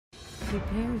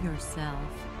Prepare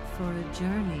yourself for a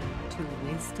journey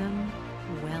to wisdom,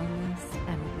 wellness,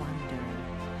 and wonder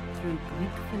through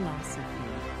Greek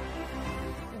philosophy.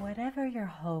 Whatever your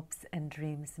hopes and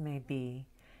dreams may be,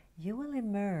 you will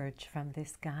emerge from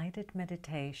this guided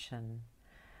meditation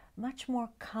much more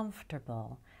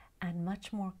comfortable and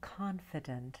much more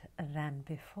confident than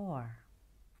before.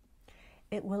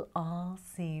 It will all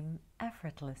seem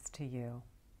effortless to you.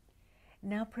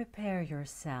 Now prepare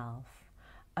yourself,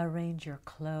 arrange your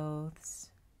clothes,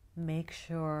 make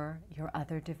sure your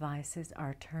other devices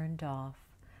are turned off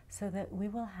so that we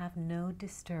will have no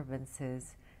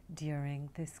disturbances during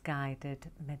this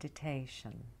guided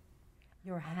meditation.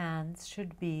 Your hands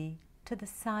should be to the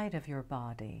side of your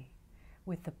body,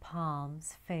 with the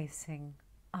palms facing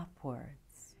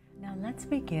upwards. Now let's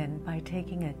begin by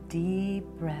taking a deep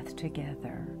breath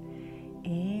together,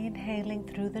 inhaling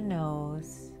through the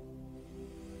nose,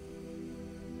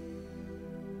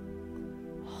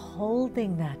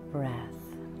 holding that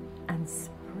breath and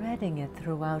spreading it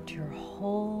throughout your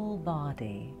whole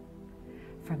body,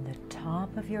 from the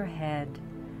top of your head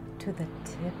to the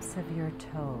tips of your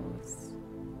toes.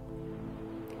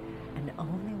 And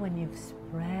only when you've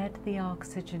spread the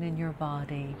oxygen in your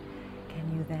body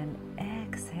can you then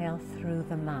exhale through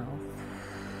the mouth.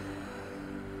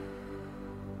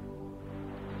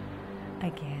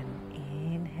 Again,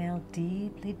 inhale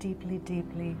deeply, deeply,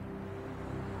 deeply,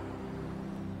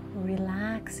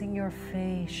 relaxing your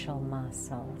facial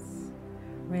muscles,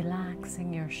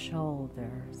 relaxing your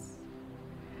shoulders,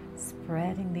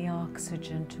 spreading the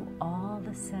oxygen to all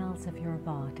the cells of your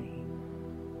body,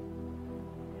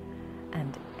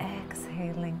 and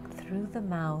exhaling through the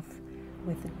mouth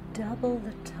with double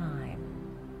the time,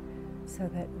 so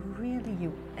that really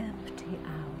you empty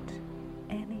out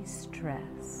any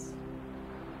stress.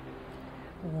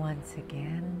 Once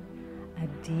again, a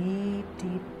deep,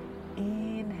 deep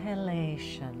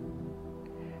inhalation,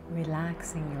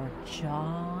 relaxing your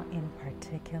jaw in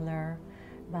particular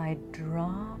by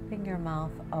dropping your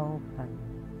mouth open,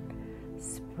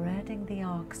 spreading the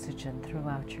oxygen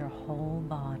throughout your whole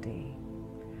body,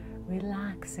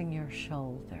 relaxing your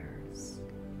shoulders,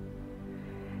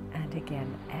 and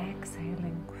again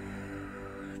exhaling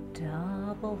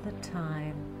double the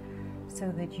time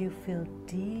so that you feel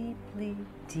deeply,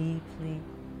 deeply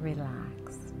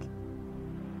relaxed.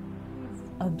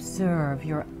 Observe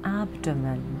your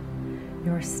abdomen,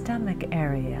 your stomach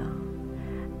area,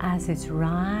 as it's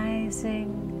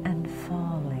rising and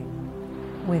falling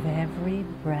with every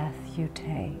breath you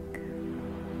take.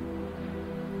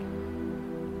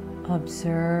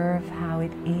 Observe how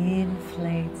it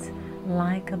inflates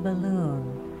like a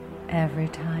balloon every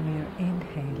time you're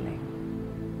inhaling,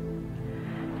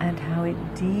 and how it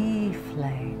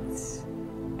deflates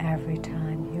every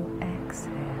time you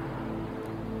exhale.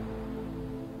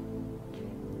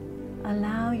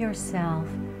 Allow yourself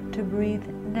to breathe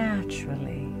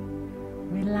naturally,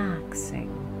 relaxing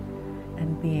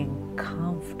and being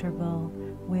comfortable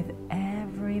with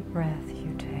every breath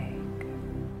you take.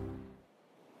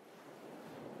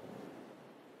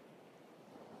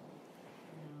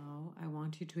 Now, I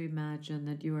want you to imagine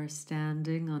that you are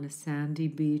standing on a sandy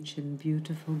beach in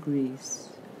beautiful Greece.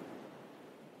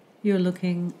 You're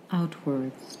looking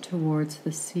outwards towards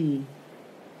the sea.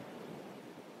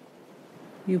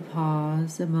 You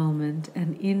pause a moment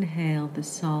and inhale the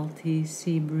salty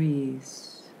sea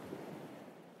breeze.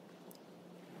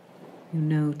 You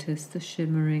notice the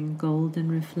shimmering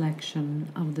golden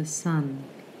reflection of the sun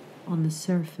on the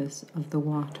surface of the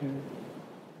water.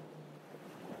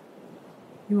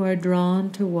 You are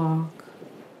drawn to walk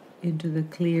into the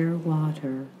clear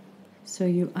water, so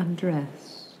you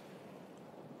undress.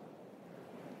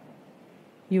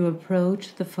 You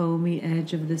approach the foamy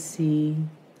edge of the sea.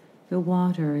 The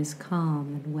water is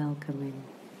calm and welcoming.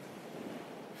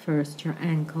 First, your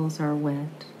ankles are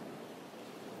wet,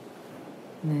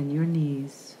 then your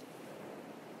knees,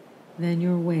 then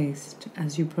your waist.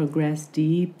 As you progress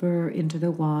deeper into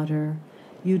the water,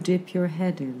 you dip your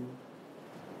head in.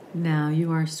 Now you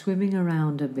are swimming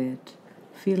around a bit,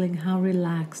 feeling how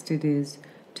relaxed it is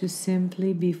to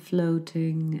simply be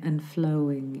floating and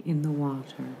flowing in the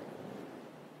water.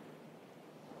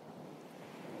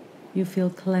 You feel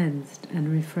cleansed and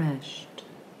refreshed.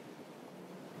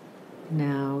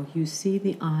 Now you see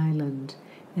the island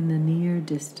in the near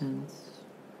distance.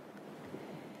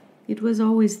 It was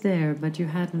always there, but you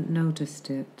hadn't noticed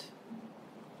it.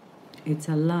 It's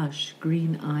a lush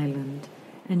green island,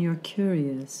 and you're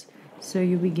curious, so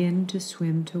you begin to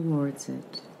swim towards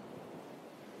it.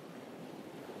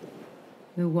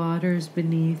 The waters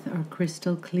beneath are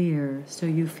crystal clear, so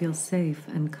you feel safe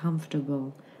and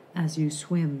comfortable as you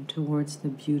swim towards the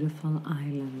beautiful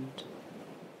island.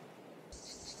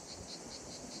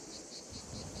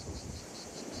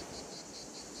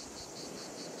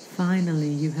 Finally,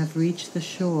 you have reached the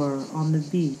shore on the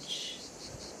beach.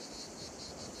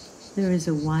 There is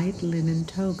a white linen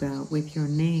toga with your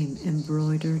name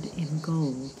embroidered in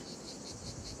gold.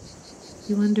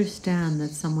 You understand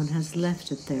that someone has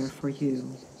left it there for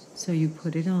you, so you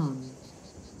put it on.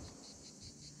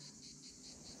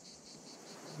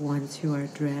 Once you are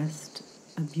dressed,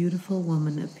 a beautiful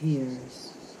woman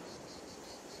appears.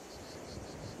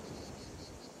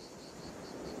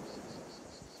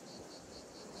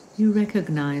 You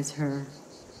recognize her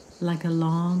like a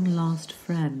long-lost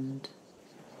friend.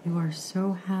 You are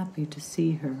so happy to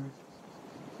see her.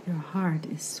 Your heart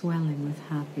is swelling with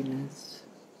happiness.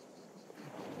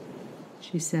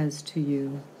 She says to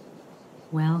you,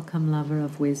 "Welcome, lover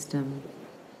of wisdom.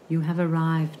 You have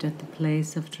arrived at the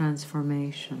place of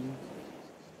transformation."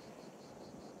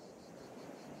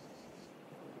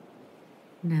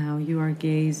 Now you are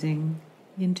gazing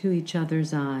into each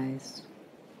other's eyes.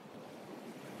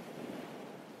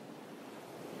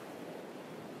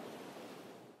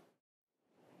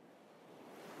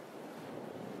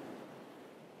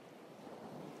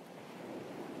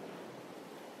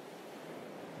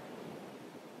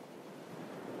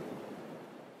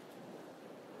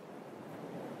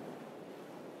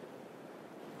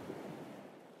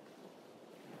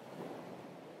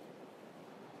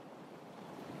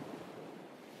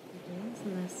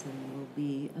 Today's lesson will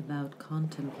be about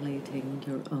contemplating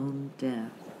your own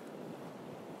death.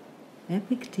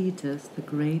 Epictetus, the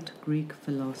great Greek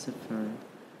philosopher,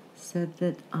 said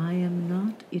that I am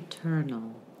not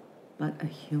eternal, but a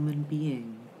human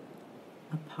being,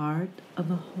 a part of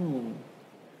a whole,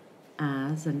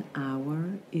 as an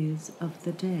hour is of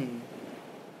the day.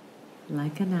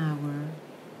 Like an hour,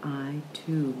 I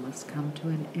too must come to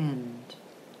an end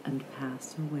and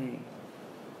pass away.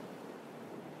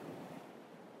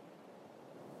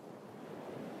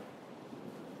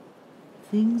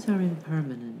 Things are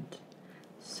impermanent,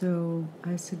 so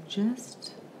I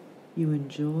suggest you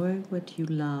enjoy what you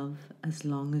love as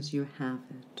long as you have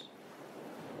it.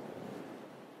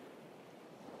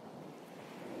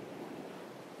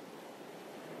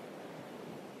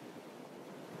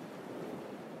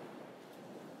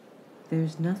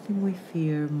 There's nothing we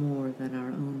fear more than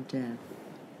our own death.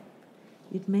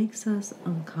 It makes us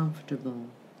uncomfortable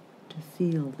to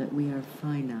feel that we are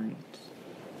finite.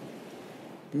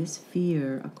 This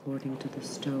fear, according to the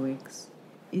Stoics,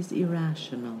 is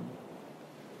irrational.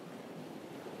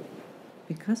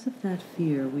 Because of that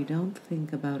fear, we don't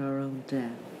think about our own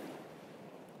death.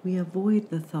 We avoid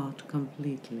the thought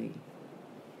completely,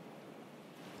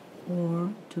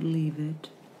 or to leave it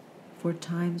for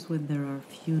times when there are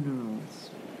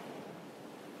funerals.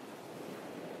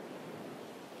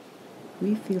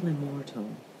 We feel immortal,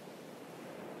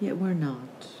 yet we're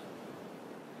not.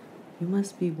 You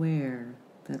must beware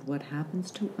that what happens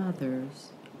to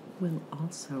others will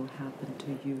also happen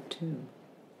to you too.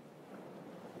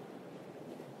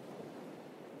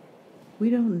 We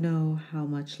don't know how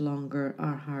much longer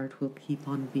our heart will keep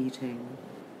on beating,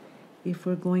 if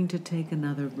we're going to take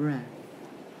another breath.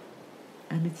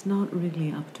 And it's not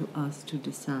really up to us to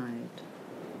decide.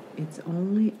 It's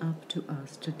only up to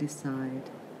us to decide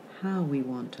how we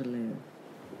want to live.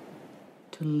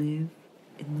 To live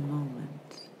in the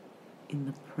moment, in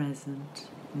the present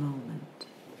moment,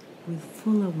 with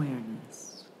full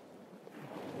awareness.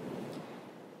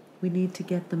 We need to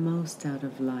get the most out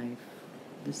of life.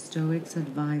 The Stoics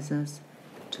advise us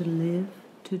to live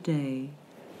today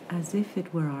as if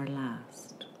it were our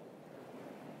last.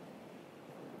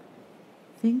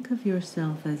 Think of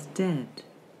yourself as dead,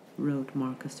 wrote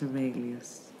Marcus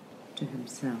Aurelius to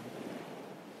himself.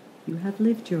 You have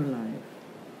lived your life.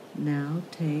 Now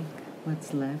take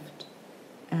what's left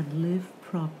and live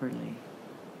properly.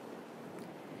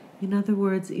 In other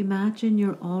words, imagine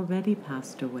you're already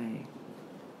passed away.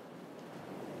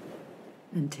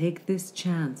 And take this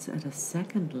chance at a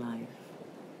second life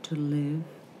to live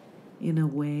in a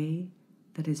way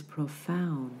that is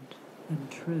profound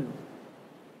and true.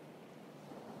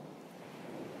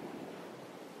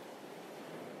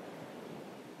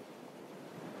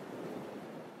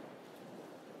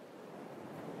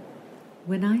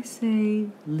 When I say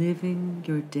living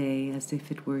your day as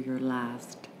if it were your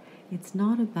last, it's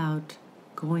not about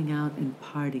going out and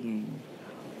partying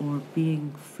or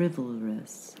being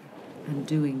frivolous and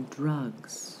doing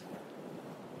drugs.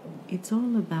 It's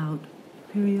all about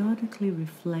periodically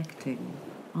reflecting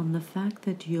on the fact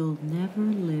that you'll never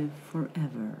live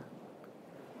forever.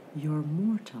 You're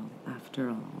mortal, after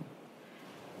all.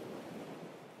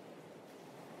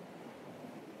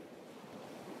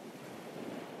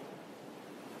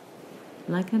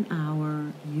 Like an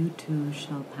hour, you too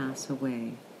shall pass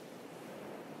away.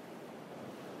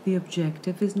 The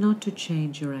objective is not to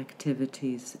change your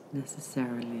activities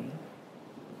necessarily,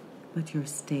 but your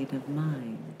state of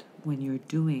mind when you're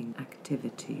doing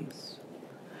activities,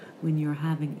 when you're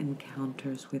having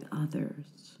encounters with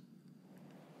others.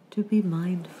 To be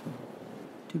mindful,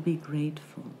 to be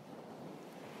grateful.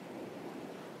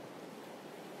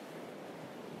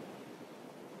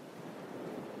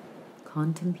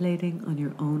 Contemplating on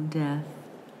your own death,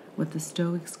 what the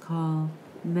Stoics call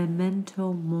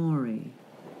Memento Mori,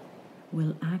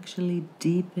 will actually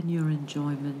deepen your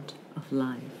enjoyment of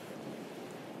life.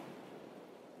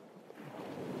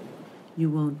 You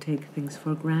won't take things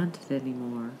for granted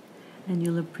anymore, and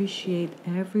you'll appreciate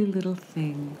every little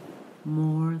thing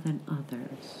more than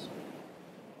others.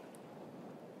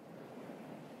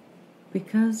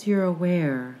 Because you're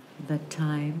aware that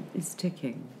time is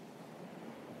ticking,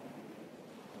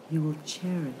 you will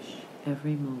cherish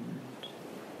every moment.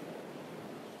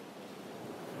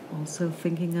 Also,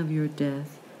 thinking of your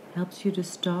death helps you to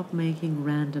stop making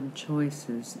random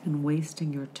choices and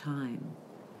wasting your time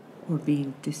or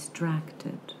being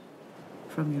distracted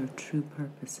from your true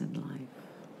purpose in life.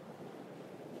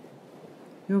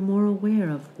 You're more aware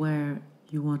of where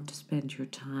you want to spend your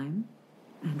time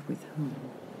and with whom.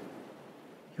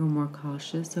 You're more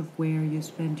cautious of where you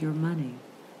spend your money,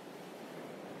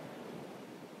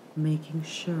 making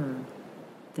sure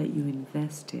that you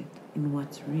invest it in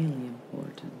what's really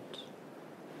important,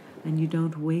 and you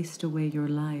don't waste away your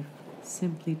life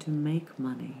simply to make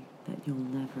money that you'll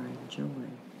never enjoy.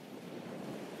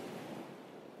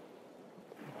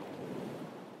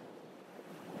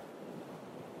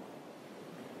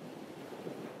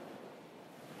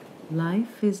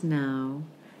 Life is now,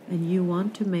 and you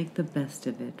want to make the best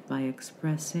of it by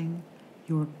expressing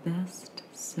your best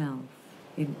self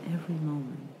in every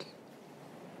moment.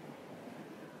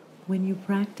 When you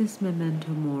practice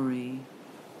Memento Mori,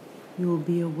 you will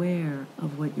be aware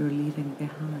of what you're leaving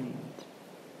behind,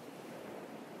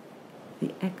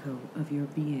 the echo of your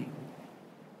being,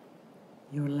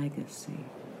 your legacy.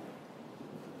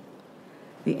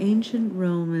 The ancient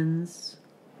Romans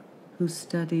who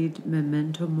studied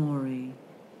Memento Mori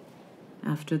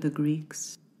after the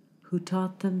Greeks who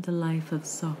taught them the life of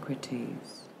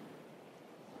Socrates.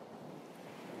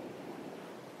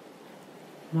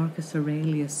 Marcus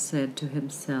Aurelius said to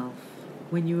himself,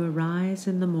 "When you arise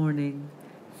in the morning,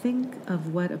 think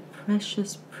of what a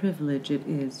precious privilege it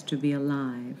is to be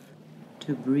alive,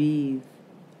 to breathe,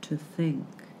 to think,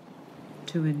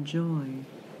 to enjoy,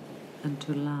 and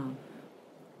to love."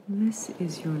 This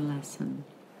is your lesson.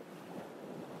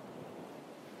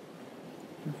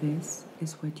 This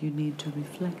is what you need to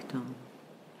reflect on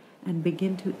and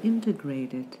begin to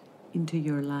integrate it into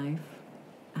your life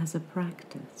as a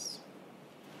practice.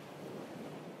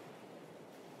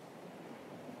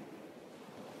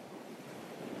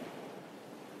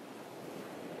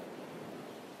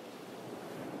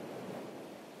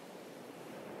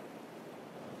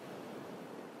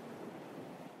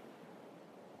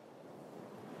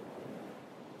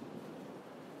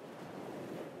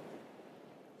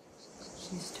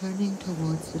 She's turning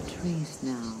towards the trees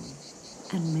now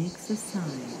and makes a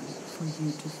sign for you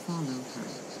to follow her.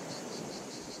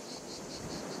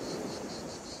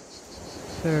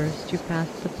 First, you pass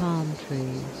the palm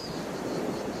trees.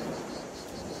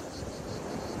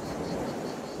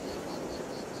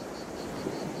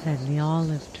 Then the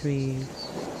olive trees.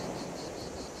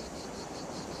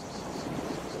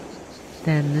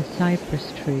 Then the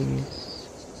cypress trees.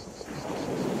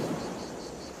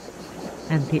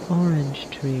 And the orange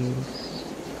trees.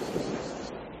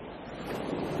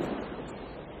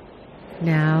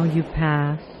 Now you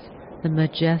pass the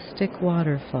majestic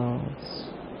waterfalls.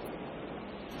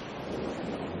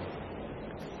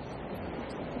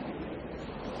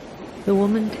 The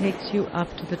woman takes you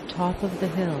up to the top of the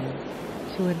hill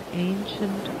to an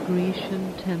ancient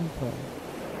Grecian temple.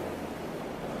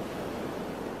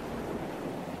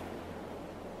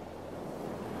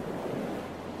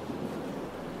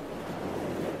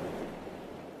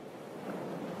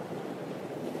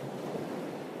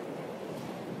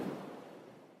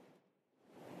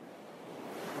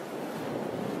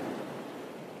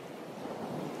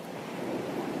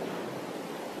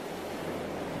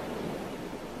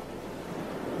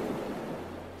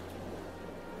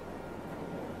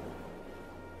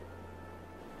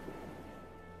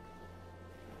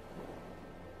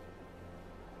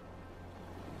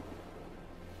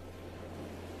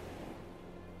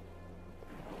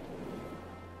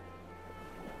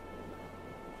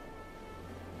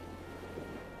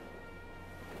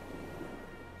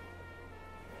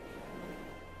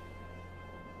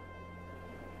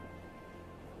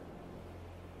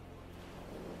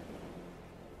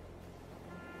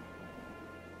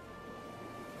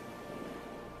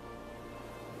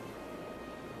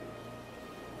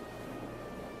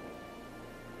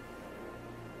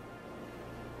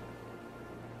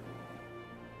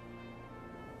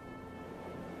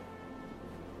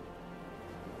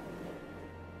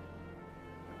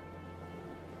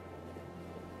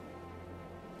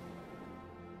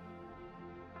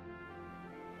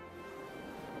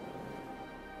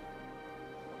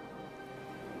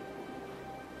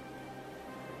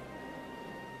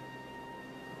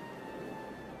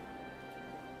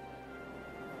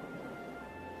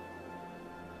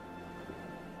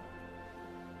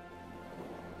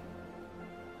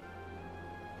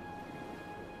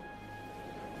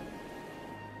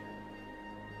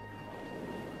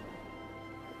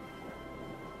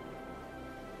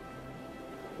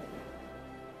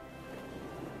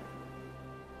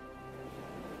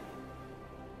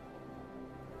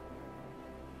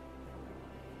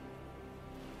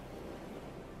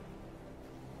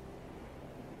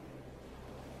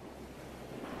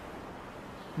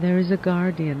 There is a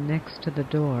guardian next to the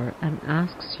door and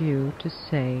asks you to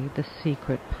say the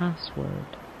secret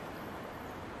password.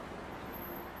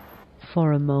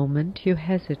 For a moment you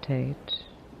hesitate,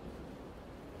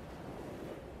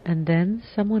 and then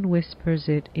someone whispers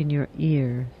it in your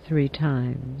ear 3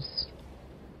 times.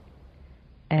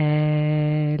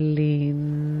 Eileen,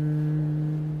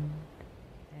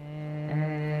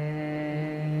 Eileen,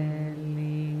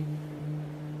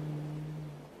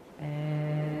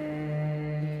 Eileen.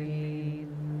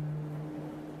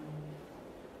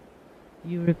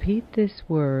 You repeat this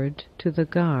word to the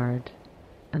guard,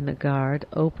 and the guard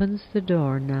opens the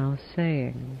door now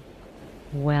saying,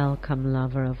 "Welcome,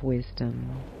 lover of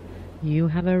wisdom. You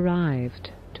have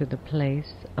arrived to the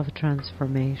place of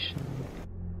transformation."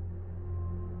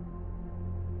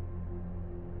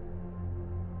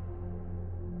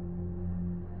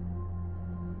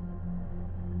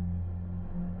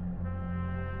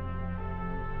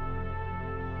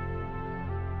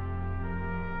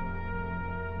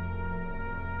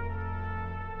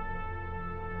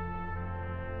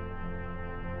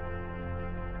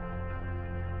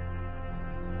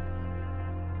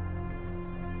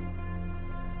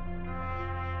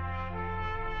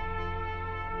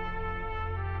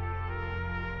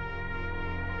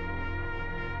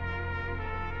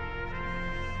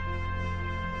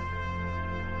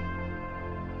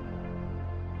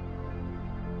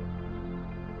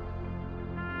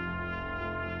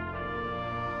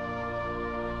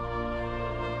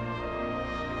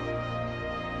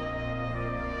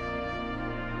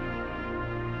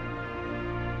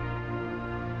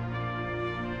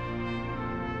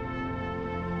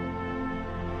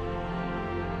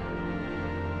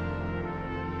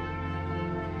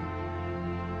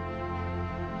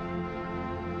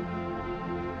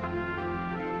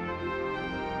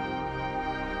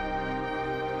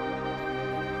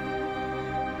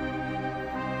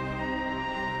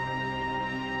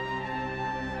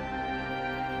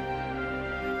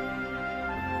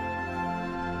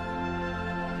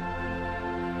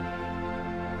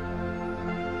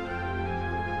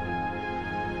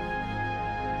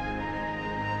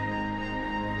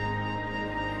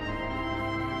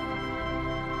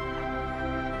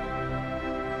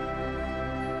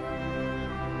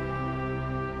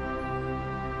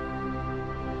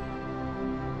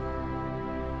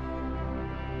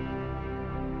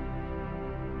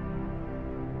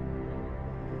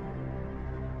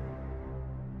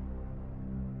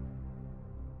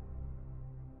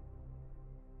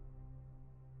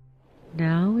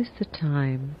 Now is the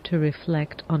time to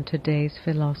reflect on today's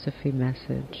philosophy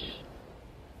message.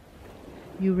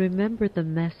 You remember the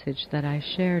message that I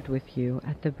shared with you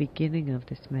at the beginning of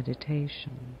this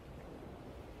meditation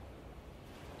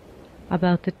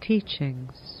about the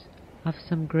teachings of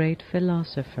some great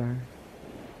philosopher.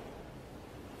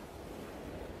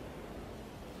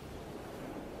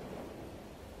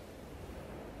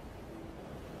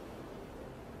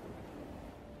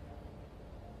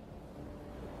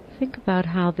 Think about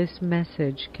how this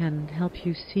message can help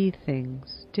you see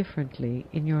things differently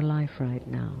in your life right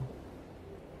now.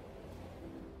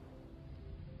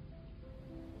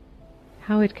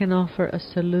 How it can offer a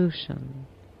solution.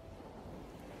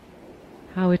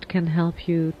 How it can help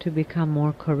you to become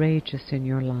more courageous in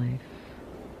your life.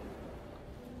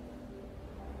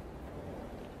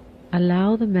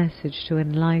 Allow the message to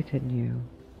enlighten you,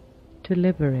 to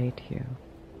liberate you.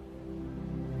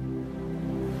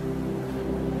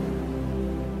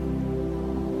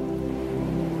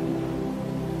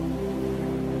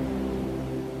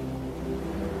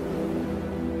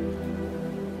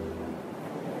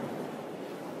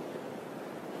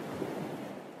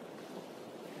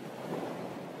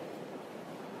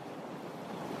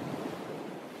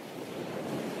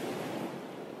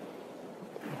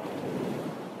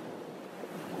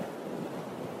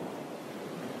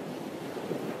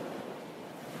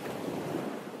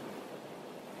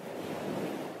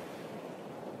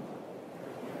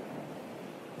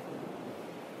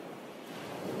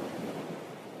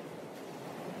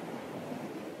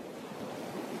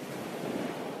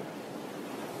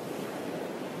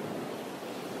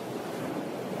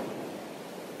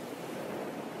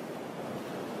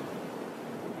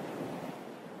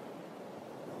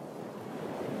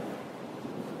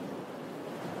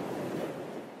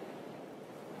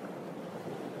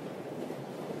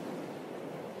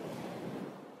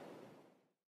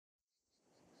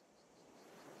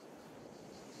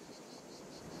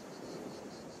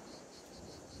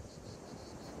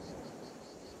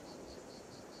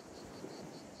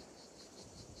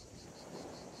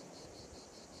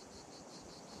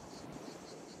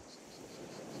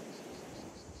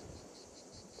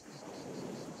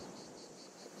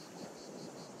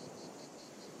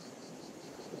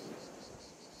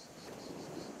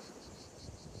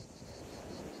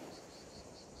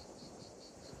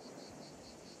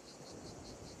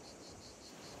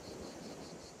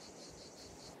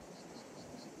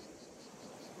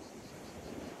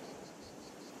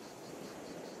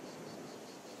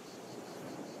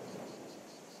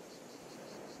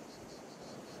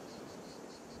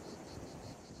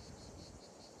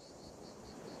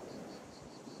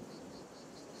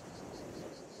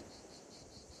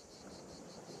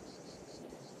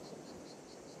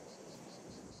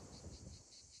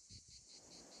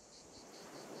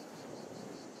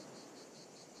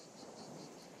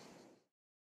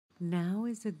 Now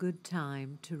is a good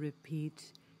time to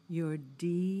repeat your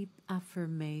deep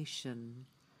affirmation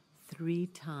 3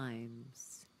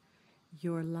 times,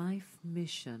 your life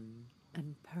mission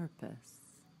and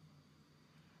purpose.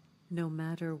 No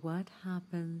matter what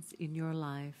happens in your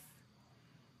life,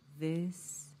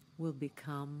 this will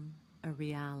become a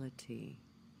reality.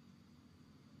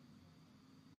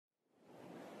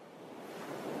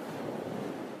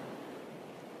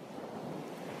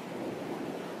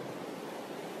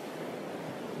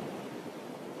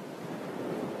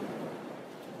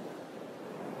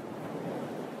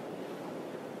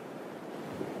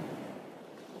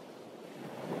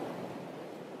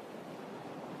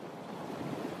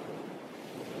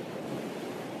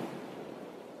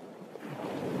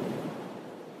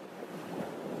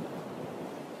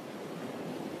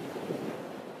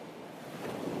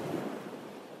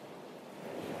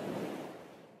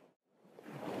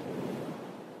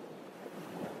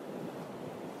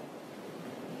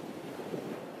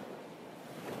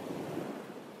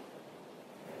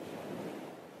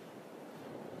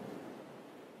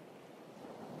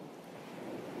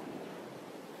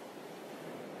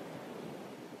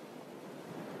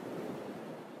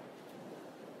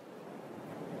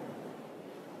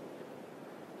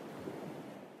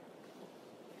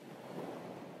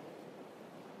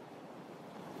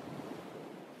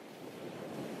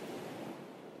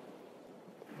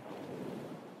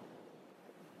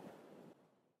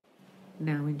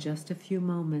 Now, in just a few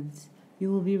moments,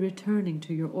 you will be returning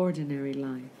to your ordinary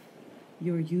life,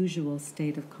 your usual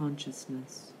state of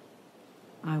consciousness.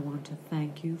 I want to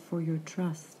thank you for your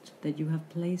trust that you have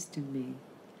placed in me,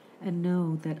 and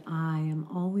know that I am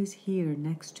always here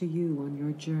next to you on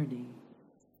your journey.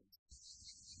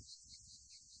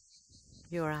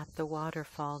 You are at the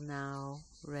waterfall now,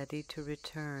 ready to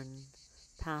return,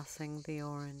 passing the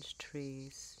orange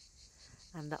trees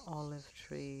and the olive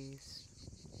trees,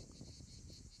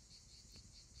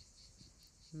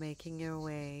 making your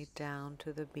way down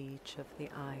to the beach of the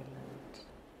island.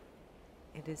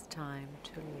 It is time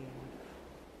to leave,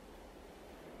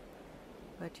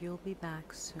 but you'll be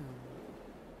back soon.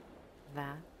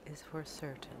 That is for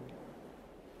certain.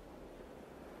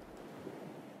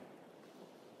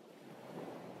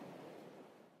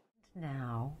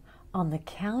 Now, on the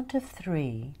count of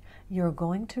 3, you're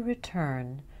going to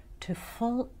return to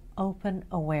full open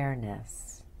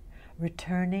awareness,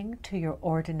 returning to your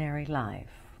ordinary life.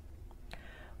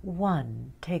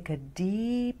 1, take a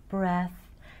deep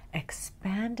breath,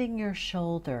 expanding your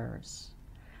shoulders,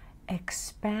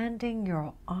 expanding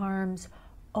your arms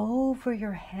over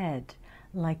your head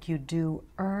like you do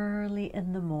early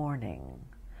in the morning,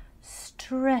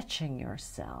 stretching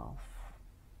yourself.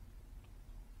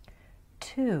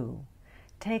 2,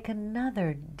 take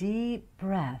another deep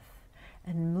breath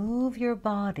and move your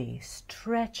body,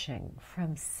 stretching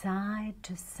from side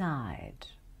to side.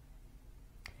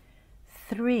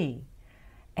 3,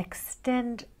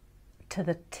 extend to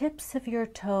the tips of your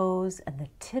toes and the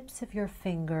tips of your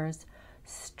fingers,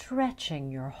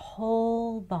 stretching your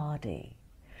whole body,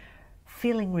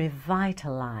 feeling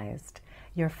revitalized.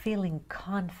 You're feeling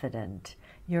confident,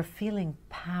 you're feeling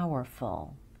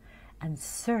powerful and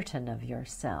certain of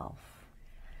yourself,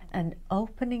 and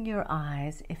opening your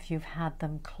eyes if you've had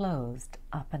them closed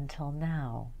up until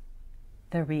now.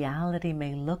 The reality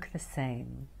may look the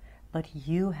same, but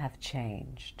you have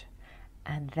changed,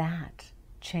 and that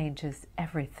changes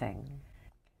everything.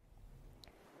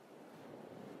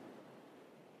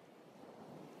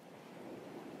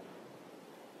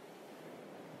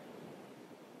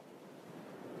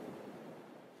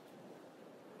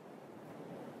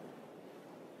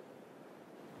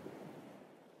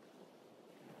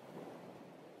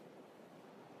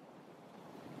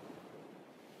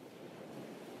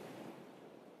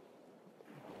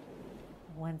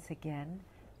 Once again,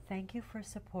 thank you for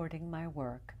supporting my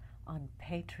work on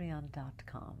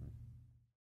patreon.com.